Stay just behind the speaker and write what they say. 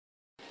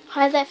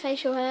Hi there,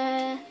 facial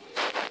hair.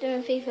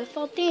 Doing FIFA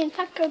 14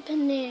 pack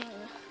opening.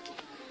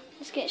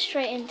 Let's get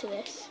straight into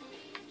this.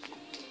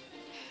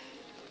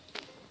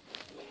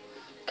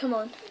 Come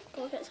on,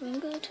 gotta get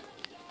something good.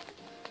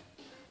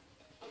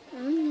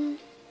 Come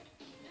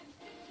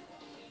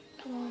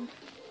on.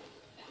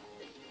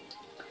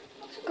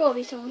 It's gotta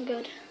be something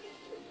good.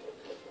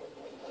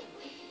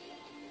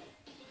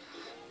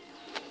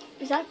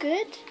 Is that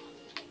good?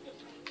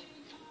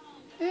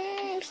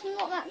 It's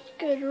not that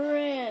good,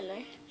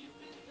 really.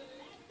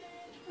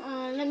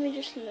 Let me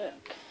just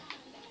look.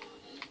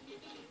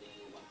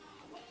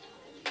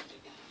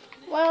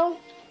 Well,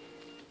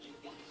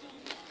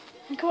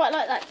 I quite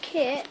like that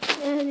kit.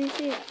 Where do you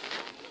see it?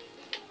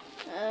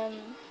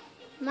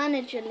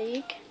 Manager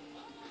League.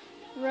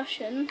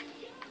 Russian.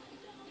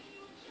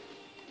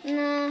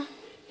 Nah.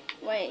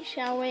 Wait,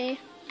 shall we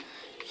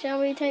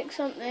take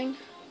something?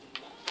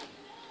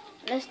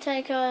 Let's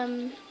take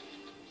this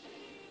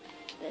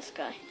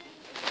guy.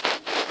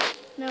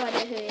 No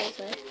idea who he is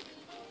though.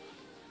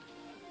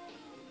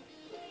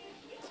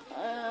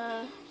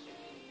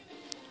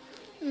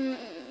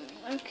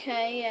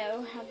 Okay, yeah,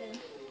 we'll have him.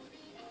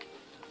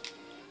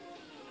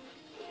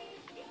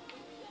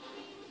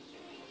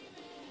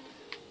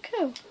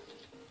 Cool.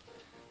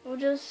 We'll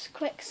just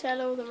quick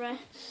sell all the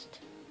rest.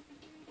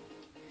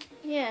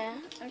 Yeah,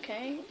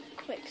 okay.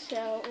 Quick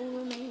sell all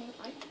remaining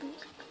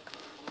items.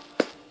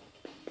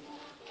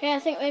 Okay, I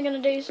think we're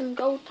going to do some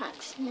gold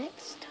packs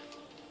next.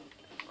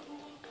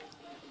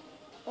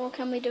 Or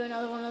can we do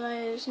another one of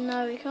those?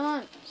 No, we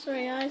can't.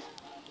 Sorry, guys.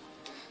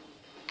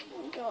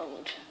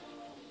 Gold.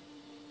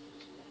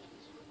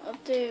 I'll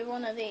do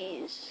one of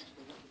these.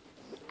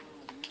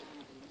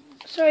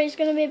 Sorry, it's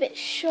going to be a bit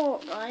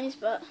short, guys,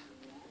 but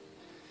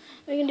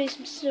we can do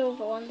some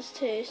silver ones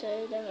too,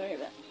 so don't worry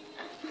about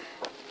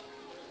that.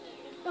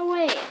 Oh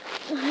wait,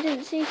 I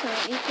didn't see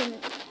something. You can.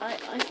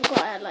 I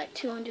forgot I had like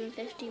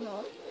 250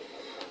 more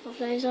of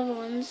those other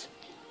ones.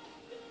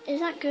 Is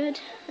that good?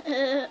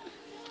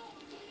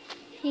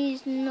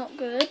 He's not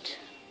good.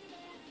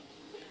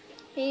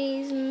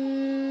 He's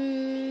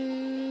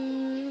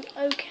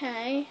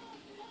okay.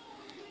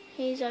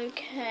 He's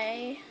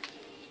okay.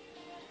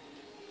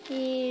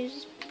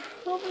 He's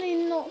probably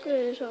not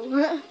good at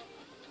all.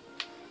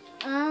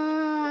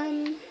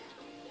 Oh,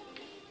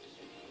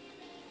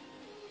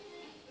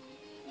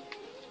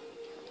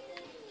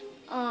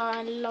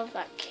 I love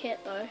that kit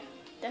though.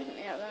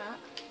 Definitely have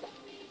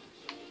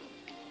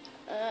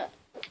that.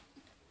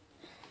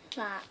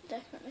 That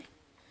definitely.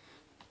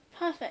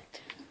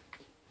 Perfect.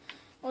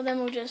 Well, then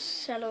we'll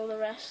just sell all the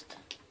rest.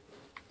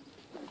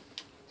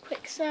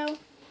 Quick sell.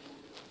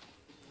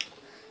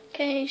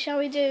 Okay, shall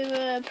we do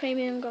a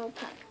premium gold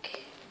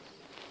pack?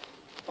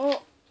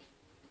 Oh,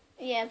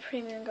 yeah,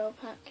 premium gold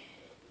pack.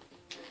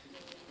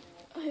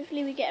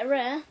 Hopefully we get a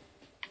rare.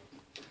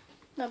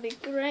 That'd be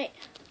great.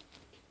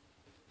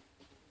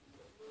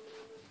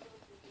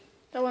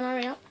 Go on,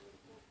 hurry up.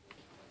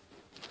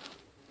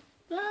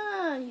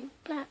 Blah, you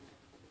black.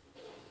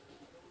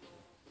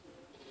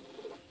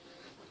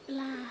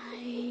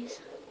 Lies.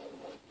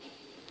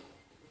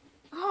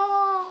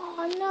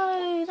 Oh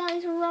no, that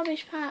is a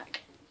rubbish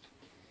pack.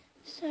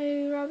 So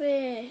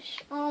rubbish.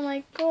 Oh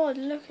my god,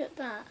 look at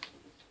that.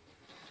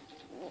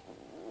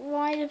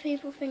 Why do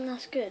people think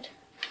that's good?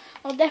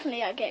 Well,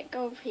 definitely I get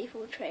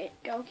goalkeeper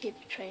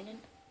training.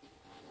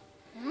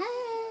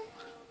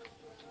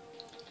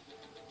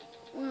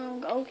 Well,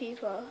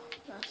 goalkeeper,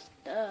 that's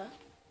duh.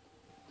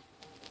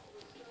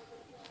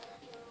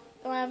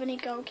 Do I have any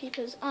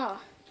goalkeepers?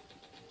 Ah.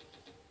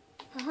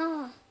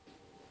 Aha.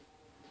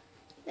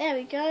 There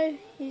we go.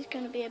 He's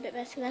going to be a bit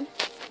better then.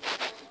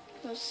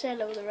 We'll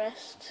sell all the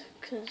rest,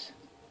 because...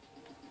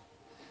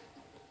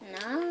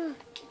 Nah.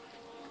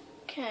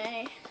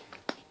 Okay.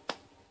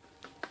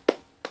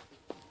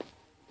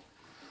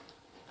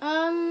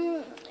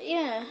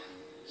 Yeah.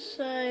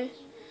 So,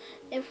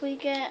 if we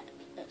get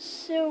a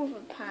silver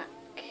pack...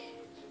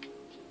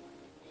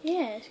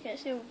 Yeah, let's get a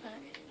silver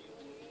pack.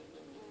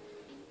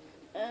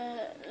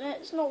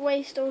 Let's not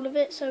waste all of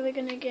it, so we're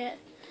going to get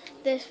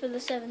this for the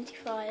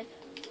 75.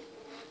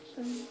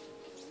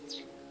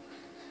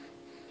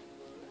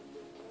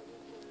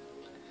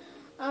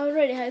 I was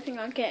really hoping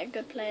I'd get a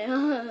good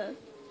player.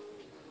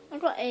 I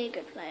got a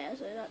good player,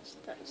 so that's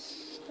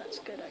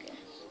good, I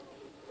guess.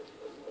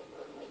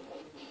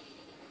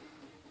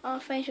 Our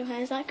facial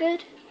hair, is that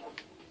good?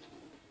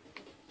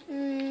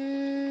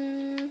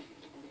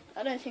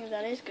 I don't think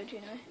that is good,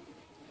 you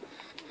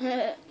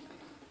know.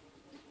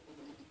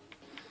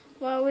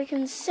 Well, we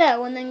can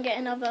sell and then get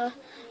another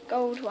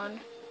gold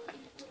one.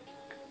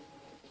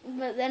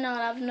 But then I'll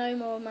have no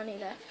more money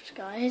left,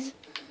 guys.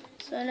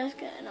 So let's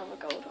get another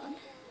gold one.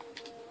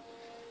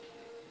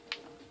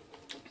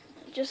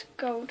 Just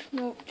gold,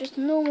 just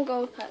normal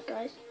gold pack,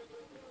 guys.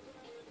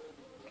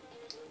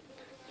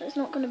 It's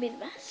not going to be the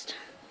best.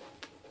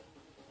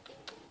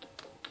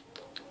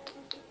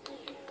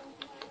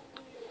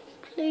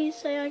 Please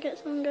say I get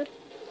something good.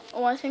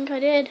 Oh, I think I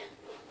did.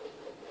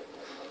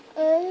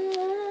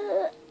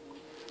 Oh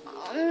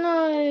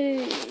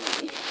no.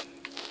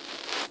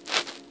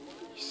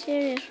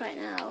 right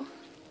now.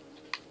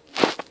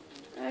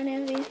 Are any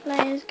of these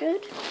players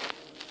good?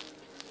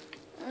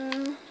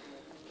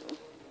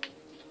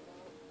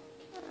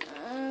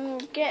 We'll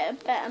get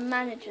a better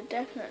manager,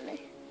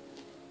 definitely.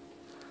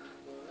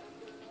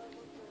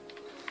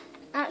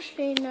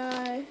 Actually,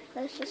 no.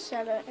 Let's just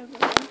sell it,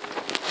 everything.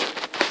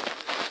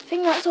 I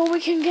think that's all we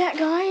can get,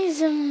 guys.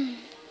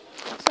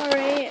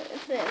 Sorry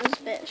if it was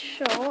a bit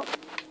short.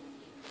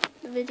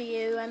 The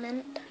video, I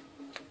meant.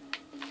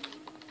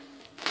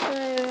 So,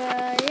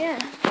 yeah.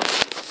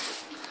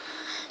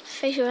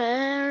 Facial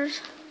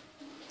hairs.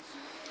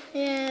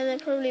 Yeah, there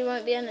probably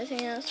won't be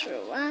anything else for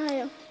a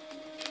while.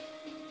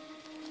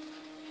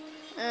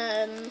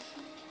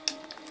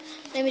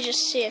 Let me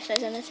just see if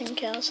there's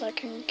anything else I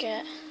can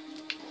get.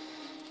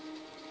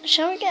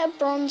 Shall we get a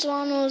bronze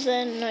one, or is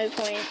there no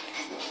point?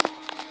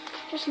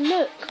 Just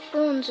look,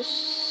 bronze is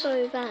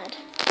so bad.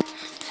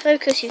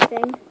 Focus, you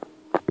thing.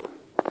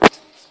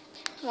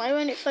 Why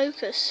won't it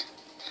focus?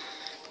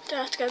 Do I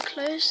have to go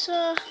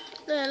closer?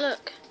 There,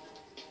 look.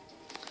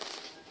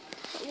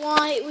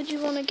 Why would you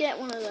want to get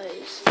one of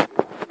those?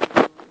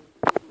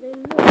 They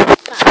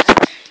look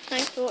bad.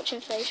 Thanks for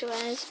watching Facial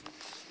Hairs.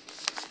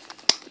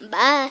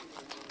 Bye.